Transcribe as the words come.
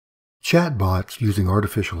Chatbots using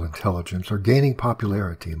artificial intelligence are gaining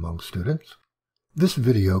popularity among students. This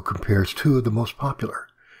video compares two of the most popular,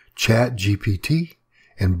 ChatGPT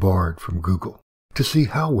and Bard from Google, to see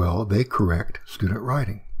how well they correct student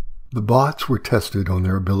writing. The bots were tested on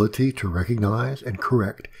their ability to recognize and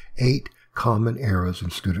correct 8 common errors in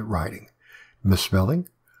student writing: misspelling,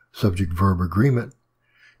 subject-verb agreement,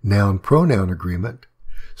 noun-pronoun agreement,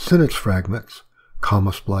 sentence fragments,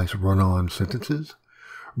 comma-splice run-on sentences,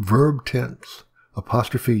 verb tense,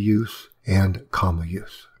 apostrophe use, and comma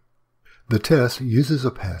use. The test uses a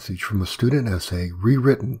passage from a student essay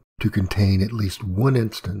rewritten to contain at least one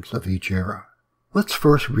instance of each error. Let's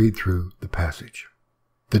first read through the passage.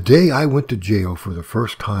 The day I went to jail for the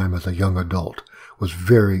first time as a young adult was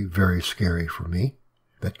very, very scary for me.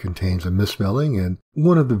 That contains a misspelling, and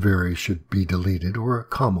one of the varies should be deleted or a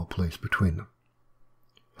comma placed between them.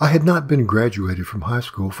 I had not been graduated from high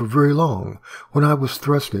school for very long when I was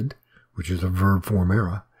thrusted, which is a verb form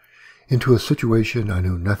error, into a situation I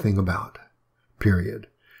knew nothing about, period,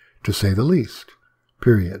 to say the least,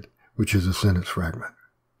 period, which is a sentence fragment.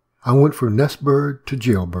 I went from nestbird to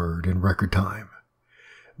jailbird in record time.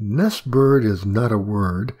 Nestbird is not a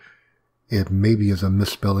word. It maybe is a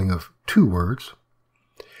misspelling of 2 words,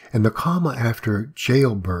 and the comma after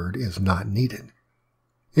jailbird is not needed.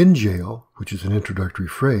 In jail, which is an introductory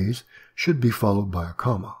phrase, should be followed by a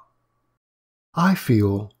comma. I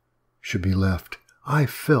feel should be left I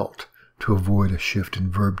felt to avoid a shift in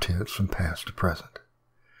verb tense from past to present.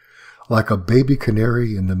 Like a baby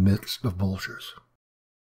canary in the midst of vultures.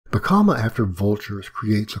 The comma after vultures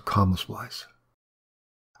creates a comma splice.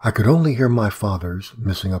 I could only hear my father's,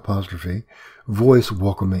 missing apostrophe, voice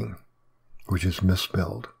welcoming, which is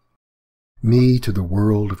misspelled, me to the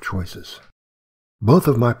world of choices. Both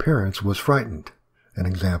of my parents was frightened, an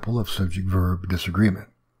example of subject-verb disagreement.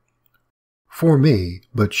 For me,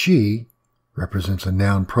 but she represents a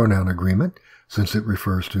noun-pronoun agreement since it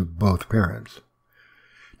refers to both parents.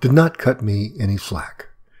 Did not cut me any slack,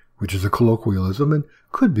 which is a colloquialism and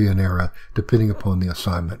could be an error depending upon the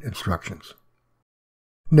assignment instructions.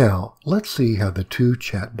 Now, let's see how the two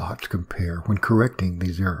chatbots compare when correcting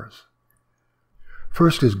these errors.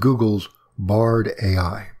 First is Google's Bard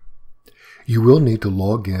AI. You will need to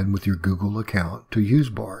log in with your Google account to use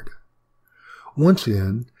Bard. Once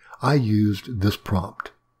in, I used this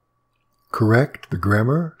prompt. Correct the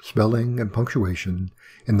grammar, spelling, and punctuation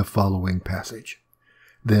in the following passage.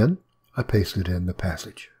 Then, I pasted in the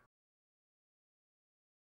passage.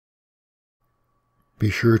 Be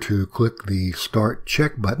sure to click the Start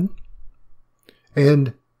Check button,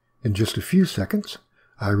 and in just a few seconds,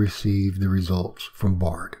 I received the results from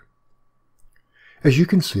Bard. As you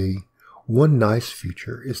can see, one nice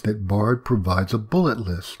feature is that Bard provides a bullet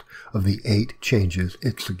list of the 8 changes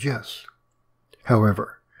it suggests.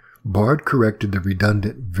 However, Bard corrected the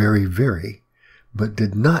redundant very, very, but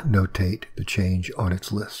did not notate the change on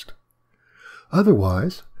its list.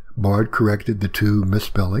 Otherwise, Bard corrected the 2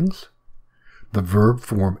 misspellings, the verb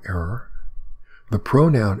form error, the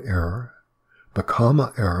pronoun error, the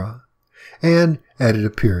comma error, and added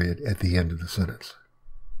a period at the end of the sentence.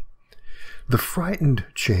 The frightened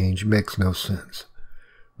change makes no sense.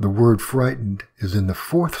 The word frightened is in the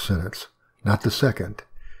 4th sentence, not the 2nd,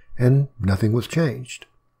 and nothing was changed.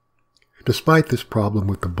 Despite this problem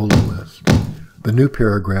with the bullet list, the new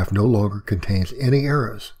paragraph no longer contains any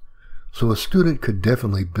errors, so a student could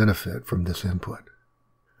definitely benefit from this input.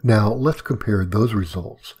 Now let's compare those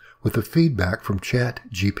results with the feedback from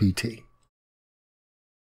ChatGPT.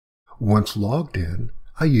 Once logged in,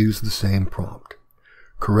 I used the same prompt.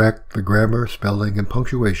 Correct the grammar, spelling, and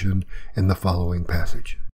punctuation in the following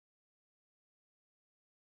passage.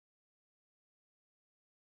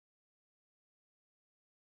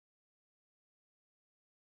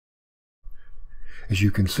 As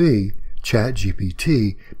you can see,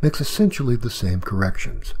 ChatGPT makes essentially the same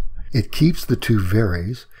corrections. It keeps the 2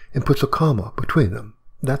 varies and puts a comma between them.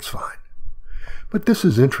 That's fine. But this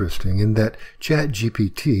is interesting in that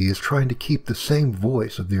ChatGPT is trying to keep the same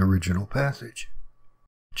voice of the original passage.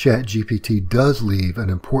 ChatGPT does leave an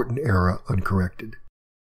important error uncorrected.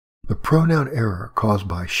 The pronoun error caused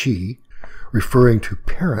by she, referring to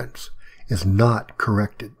parents, is not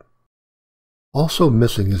corrected. Also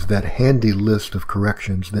missing is that handy list of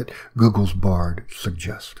corrections that Google's Bard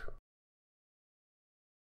suggests.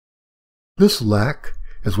 This lack,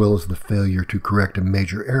 as well as the failure to correct a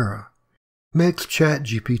major error, makes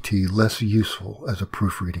ChatGPT less useful as a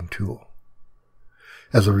proofreading tool.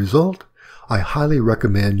 As a result, I highly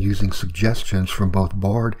recommend using suggestions from both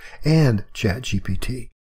Bard and ChatGPT.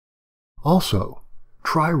 Also,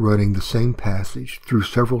 Try running the same passage through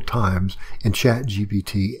several times in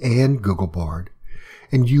ChatGPT and Google Bard,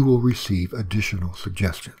 and you will receive additional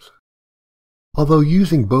suggestions. Although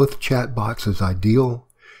using both chatbots is ideal,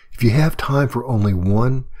 if you have time for only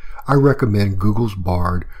one, I recommend Google's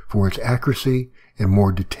Bard for its accuracy and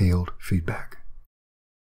more detailed feedback.